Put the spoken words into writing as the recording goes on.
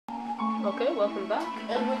Okay, welcome back,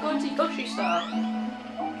 and we're going to Yoshi Star.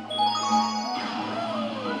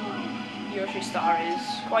 Yoshi Star is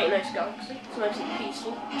quite a nice galaxy. It's nice and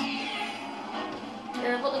peaceful. But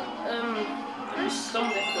there is some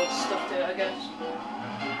difficult stuff to it, I guess.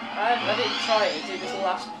 I did try to do this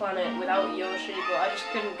last planet without Yoshi, but I just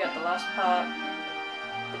couldn't get the last part.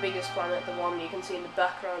 The biggest planet, the one you can see in the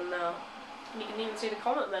background now. And you can even see the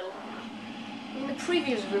comet medal. I mean, the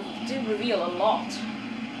previews do reveal a lot.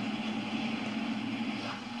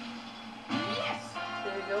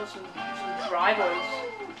 There we go, some drivers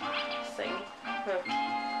thing. Huh.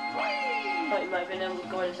 Thought he might have been able to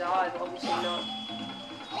go in his eye, but obviously not.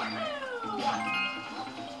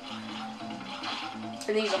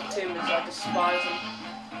 And these Octoombas, I despise them.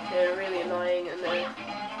 They're really annoying, and there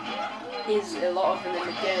is a lot of them in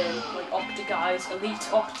the game, like Octiguys, Elite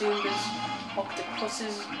Octoombas,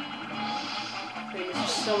 Octopuses. I mean, there's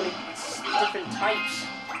just so many different types.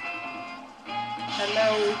 And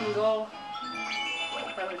now we can go.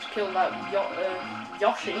 I just killed that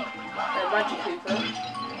Yoshi, Magic Koopa,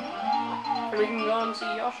 and we can go and see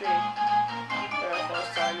Yoshi for the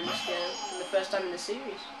first time in this game, and the first time in the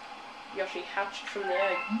series. Yoshi hatched from the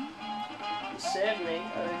egg. He saved me. I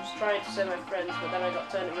was trying to save my friends, but then I got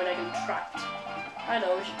turned into an egg and trapped. I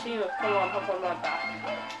know, we should team up. Come on, hop on my back.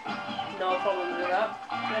 No problem with that.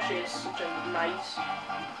 Yoshi is such a nice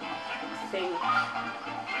thing.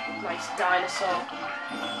 Nice dinosaur.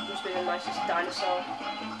 Must be the nicest dinosaur.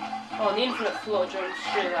 Oh, and the infinite flow jump.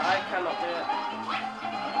 Screw that, I cannot do it.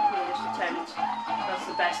 I'll just attempt. That's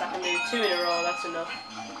the best I can do. 2 in a row, that's enough.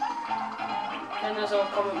 And there's our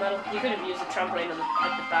comet medal. You could have used the trampoline at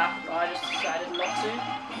the back, but I just decided not to.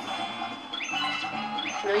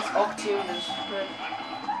 At least Octoombas.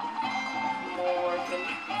 More of them.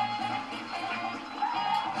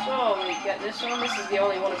 So we get this one. This is the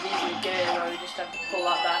only one of these in the game where we just have to pull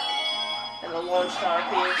that back, and the launch star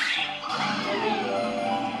appears. Maybe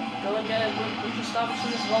go and get a bunch of stars from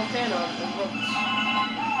this volcano and erupts.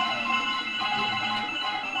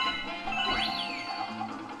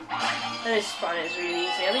 And this planet is really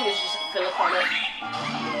easy. I think it's just a filler planet.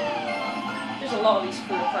 There's a lot of these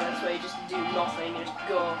filler planets where you just do nothing, you just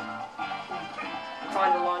go,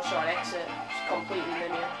 find the launch star and exit. It's completely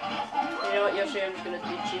linear. You know what, Yoshi, I'm just going to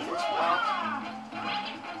ditch you for this part.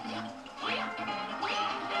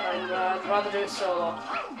 I'd rather do it solo.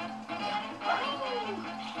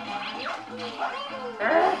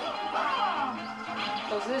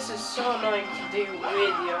 Because this is so annoying to do with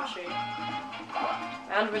Yoshi.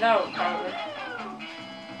 And without, apparently.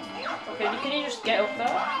 Okay, can you just get up there?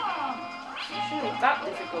 It shouldn't be that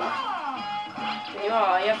difficult. And you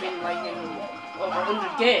have been like in over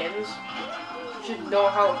 100 games. You should know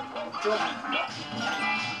how to jump.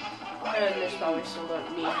 And this time we still don't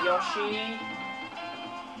need Yoshi.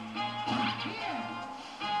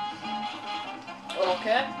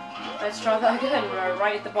 Okay, let's try that again. We're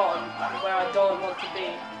right at the bottom, where I don't want to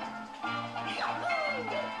be.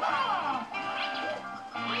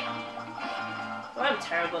 I'm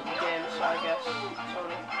terrible at the game, so I guess.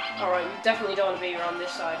 Sorry. Alright, we definitely don't want to be around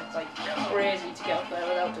this side. It's like crazy to get up there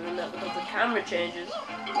without doing that because the camera changes.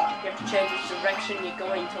 You have to change which direction you're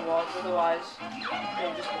going towards, otherwise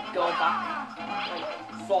you'll just go back, like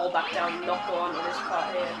fall back down, not go onto this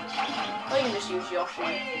part here. Or you can just use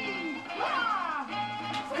Yoshi.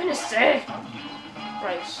 For goodness sake!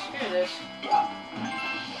 Right, screw this.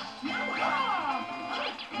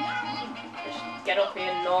 Just get up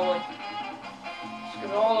here normally.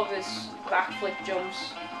 With all of this backflip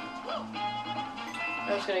jumps.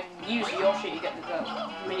 I'm just going to use Yoshi to get to that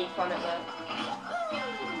mini planet there.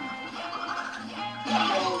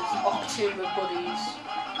 All these Octoombas buddies.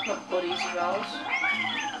 Not buddies of ours.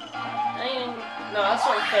 No, that's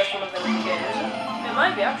not the first one of them in the game, is it? It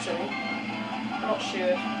might be actually. I'm not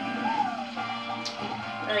sure.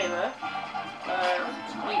 Anyway.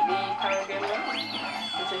 Let's beat the Paragame there.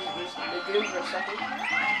 Which was the goon for a second.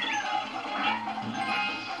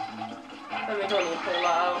 And we don't need to pull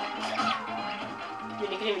that out. I mean,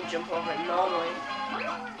 you can even jump over it normally.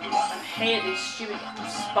 I hate these stupid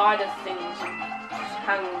spider things and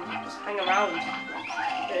just hang around.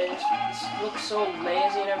 They just look so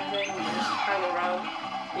lazy and everything, and they just hang around.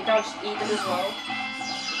 You can't just eat them as well.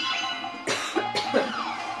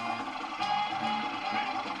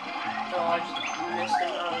 Oh, I just missed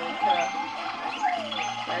him, I don't really care.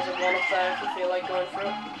 There's a one up there if you feel like going for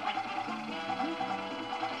it.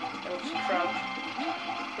 Crouch.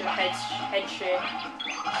 Do a head shake.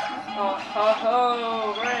 Oh ho ho!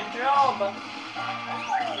 Great job!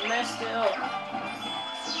 Messed it up.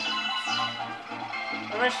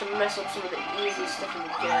 I managed to mess up some of the easy stuff in the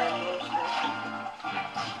game, honestly.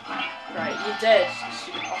 you're dead,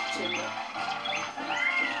 stupid Octimber.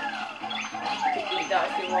 You can eat that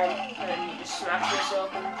if you want, and then you just smash this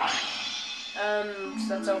open. And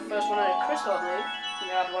that's our first one in a crystal, I believe. We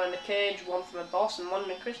had one in a cage, one from a boss, and one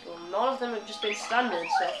in a crystal. None of them have just been standard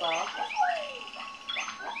so far.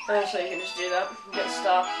 So you can just do that and get a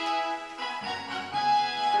star. I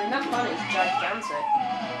mean, that planet is gigantic.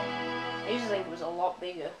 I used to think it was a lot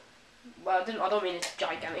bigger. Well, I don't mean it's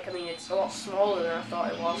gigantic, I mean it's a lot smaller than I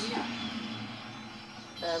thought it was.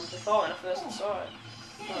 Before when I first saw it,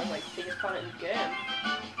 I thought it was like the biggest planet in the game.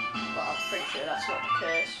 But I'm pretty sure that's not the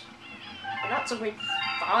case. And that took me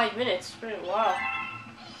 5 minutes, it's been a while.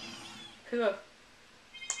 Cool.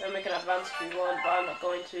 And we can advance if we want, but I'm not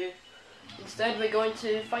going to. Instead we're going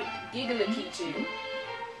to fight Gigalikitu.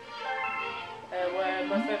 Where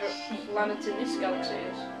my favourite planet in this galaxy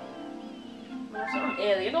is. What's that, an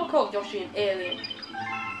alien? Don't call Yoshi an alien.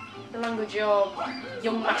 The language of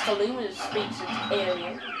young Master Lumina speaks is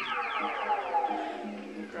alien.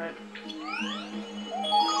 Right.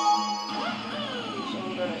 So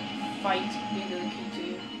we're gonna fight Gigalikitu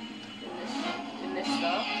in this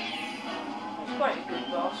start. It's quite a good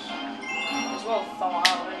boss. It's well thought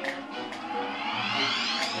out anyway.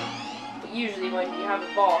 But usually when you have a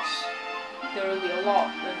boss, there will be a lot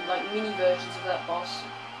of like mini versions of that boss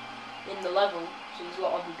in the level. So there's a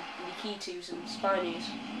lot of Likitus and Spinies.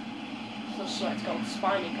 So it's like it's called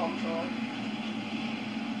Spiny Control.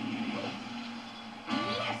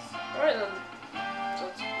 Alright then. So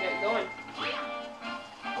let's get going.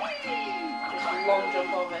 There's a long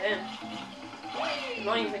jump over him. The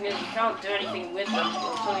annoying thing is you can't do anything with them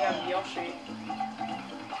until you have Yoshi.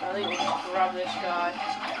 So I think we'll just grab this guy. I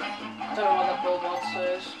don't know what that billboard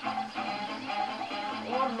says. I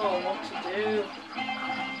don't know what to do.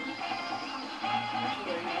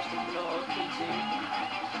 Just ignore P2.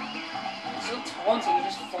 It's so taunting, he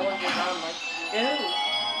just follows you around like, ew,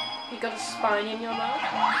 you got a spine in your mouth?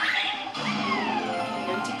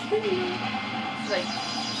 No to kill you. It's like,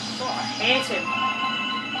 sort of hate him.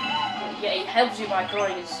 Yeah, he helps you by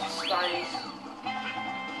growing his spines.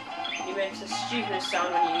 He makes the stupidest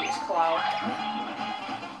sound when you eat his claw.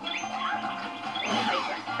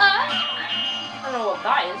 I don't know what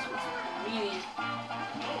that is, but it's really...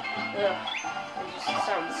 Ugh, it just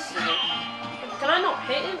sounds silly. Can I not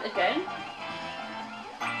hit him again?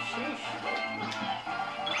 Sheesh.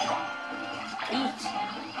 Eat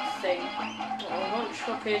thing. Oh, I won't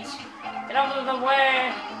chuck it. Get out of the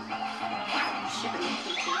way! Stupid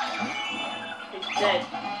creature. He's dead.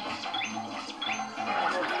 I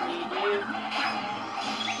don't need you.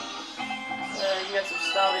 You can get some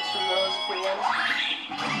star bits from those if you want.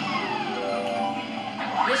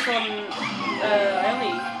 This one, I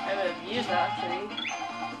only ever used that actually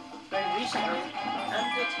very recently, and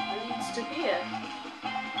it leads to here,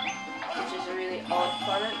 which is a really odd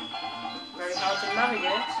planet, very hard to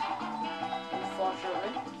navigate,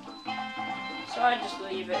 unfortunately. So I just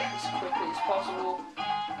leave it as quickly as possible.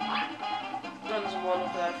 There's one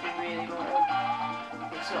up there if you really want it.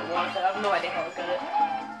 It's not worth it. I have no idea how to get it.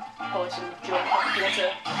 Probably some jump off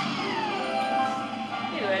water.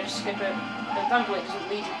 Anyway, just skip it. And thankfully it doesn't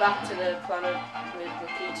lead you back to the planet with the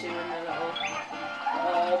P2 and the little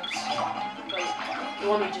orbs. Like the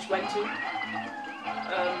one we just went to.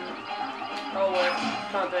 Oh wait,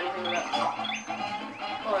 can't do anything with that.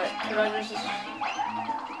 Alright, could I just...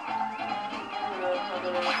 No, I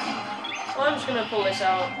don't know. Well, I'm just gonna pull this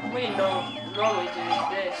out. We normally do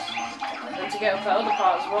this. And to get up that other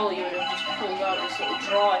part as well, you would have just pulled out this little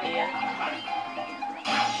drawer here.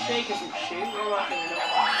 Shake isn't shoot, all I think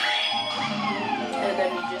enough. And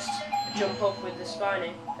then you just jump up with the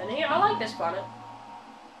spiny. And here, I like this planet.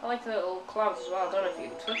 I like the little clouds as well. I don't know if you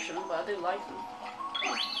can touch them, but I do like them.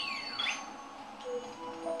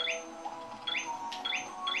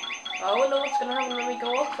 I wonder what's gonna happen when we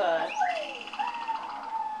go up there.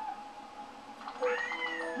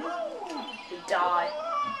 We die.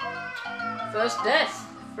 First death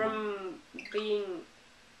from being...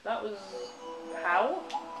 That was... How?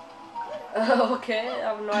 Okay, I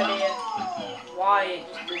have no idea why it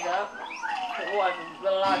just did that. But whatever, we're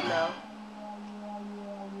alive now.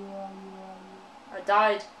 I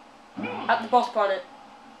died at the boss planet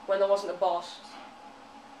when there wasn't a boss.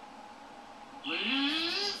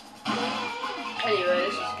 Anyway,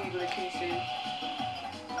 this is Gigalikitu.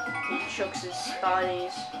 He chucks his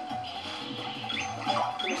spinies.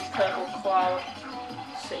 And his purple cloud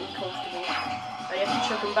sitting comfortable. And you have to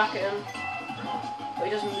chuck him back at him. But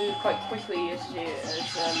he doesn't move quite quickly as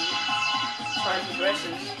time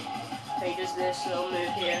progresses. So he does this, and he'll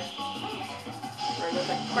move here. And it's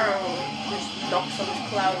like, just knocks on his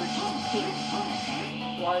cloud, which is pink,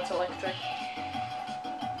 while it's electric.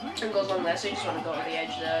 And goes along there, so you just want to go to the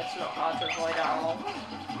edge there. It's not hard to avoid at all.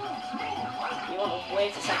 You want to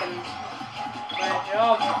wait a second. Great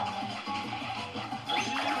job.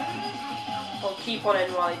 I'll keep on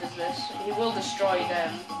in while he does this. He will destroy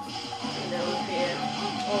them. And it'll appear.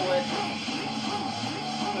 Oh wait.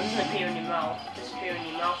 It doesn't appear in your mouth. It disappear in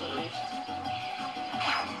your mouth at least.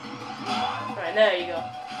 Right, there you go.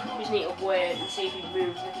 You just need to wait and see if he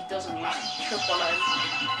moves, and if he doesn't, you just chuck one at him.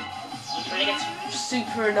 When he gets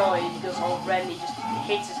super annoyed, he goes all red and he just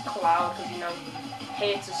hits his cloud because he now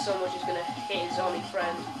hates us so much he's going to hit his only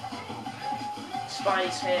friend.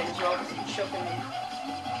 Spiney's hurting as well because he's chucking him.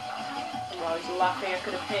 And while he's laughing, I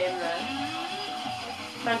could have hit him there.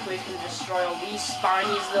 Thankfully he's going to destroy all these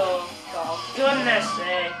Spinies though. For goodness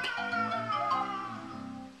sake.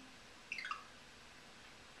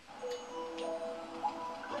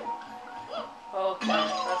 Okay,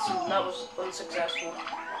 that was unsuccessful.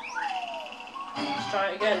 Let's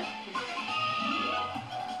try it again.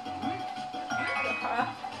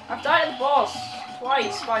 I've died at the boss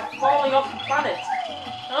twice by falling off the planet.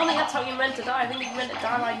 I don't think that's how you're meant to die. I think you're meant to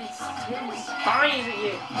die like it's hitting spines at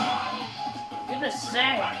you. For goodness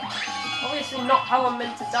sake. Obviously not how I'm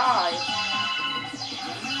meant to die.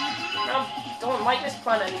 I don't like this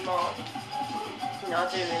planet anymore. No, I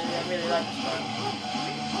really like this planet.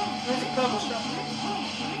 Where's the purple stuff?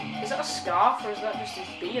 Is that a scarf or is that just his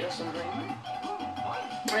beard or something?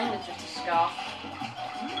 I think it's just a scarf.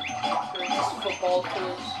 Or it's just football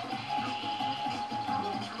colours.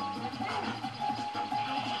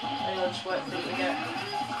 And I'll just wait for him to get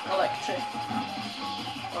electric.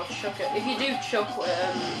 Or chuck it. If you do chuck a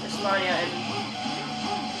Spiny at him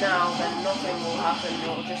now, then nothing will happen, it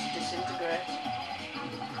will just disintegrate.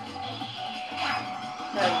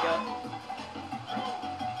 There we go.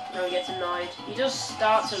 Now he gets annoyed. He does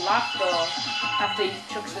start to laugh though after he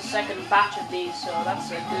chucks the second batch of these, so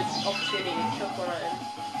that's a good opportunity to chuck one at him.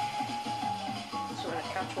 So I'm going to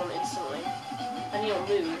catch one instantly. Then he'll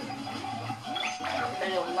move. And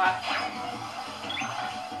then he'll laugh.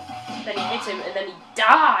 Then he hits him and then he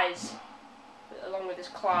dies! Along with his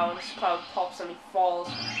cloud. His cloud pops and he falls.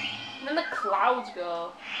 And then the clouds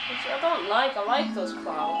go. Which I don't like. I like those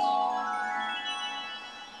clouds.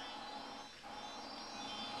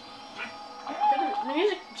 The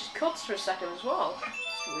music just cuts for a second as well.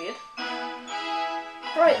 It's weird.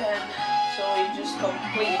 Right then, so we've just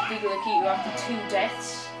completed Giggly after 2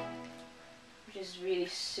 deaths. Which is really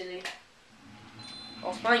silly. I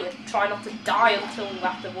was planning to try not to die until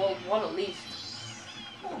after World 1 at least.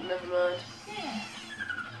 Never mind.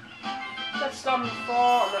 Let's start with 4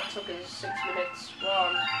 and that took us 6 minutes.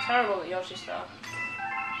 Wow, I'm terrible at Yoshi Star.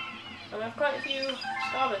 And we have quite a few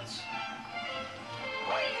star bits.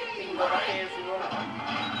 We can go back here if we want,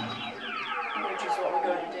 which is what we're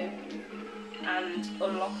going to do, and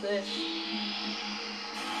unlock this.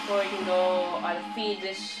 Or we can go either feed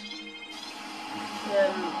this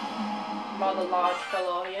rather large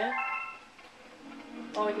fellow here,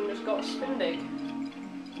 or we can just go to Spindig.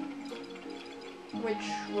 Which,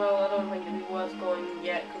 well, I don't think it'd be worth going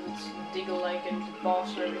yet because it's Diggle Lake and the boss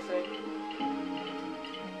and everything.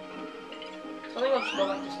 So I think I'll just go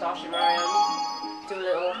back to Starship Mario. Do a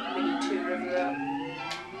little mini tour of that.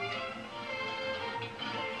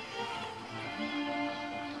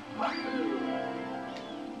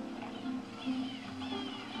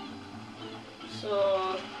 So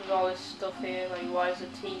there's all this stuff here, like why is the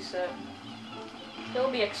tea set? It'll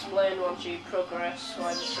be explained once you progress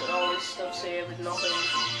why there's all this stuff's here with nothing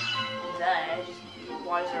there. Just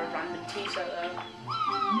why is there a random tea set there?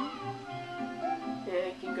 Yeah,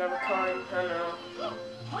 you can grab a coin, I don't know.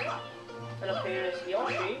 And up here is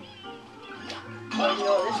Yoshi. So you can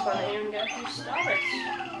go to this planet here and get a few stars.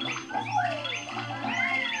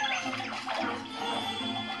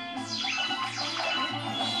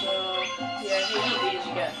 So, yeah, if you eat these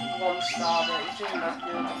you get 1 star, but which isn't that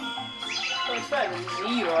good. So it's better than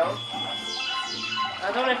 0.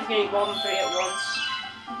 I don't know if you can eat 1 and 3 at once.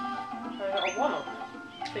 I got a 1 up.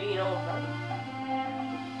 But you know that.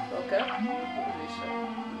 Okay. What do you say?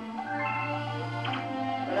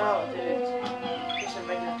 I know how to do it. Just a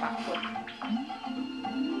regular backflip.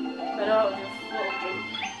 I know how to do a float jump.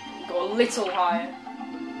 Go a little higher.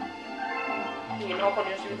 You can hop on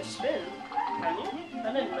Yoshi with a spin. Can you? I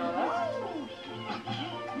didn't know that.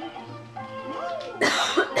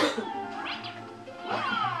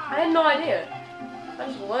 I had no idea. I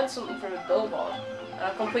just learned something from a billboard. And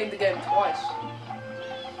I completed the game twice.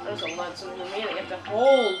 I just learned something immediately. You have to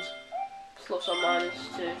hold plus or minus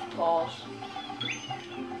to pause.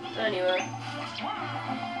 Anyway,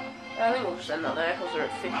 I think we'll just end that there because we're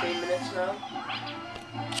at 15 minutes now.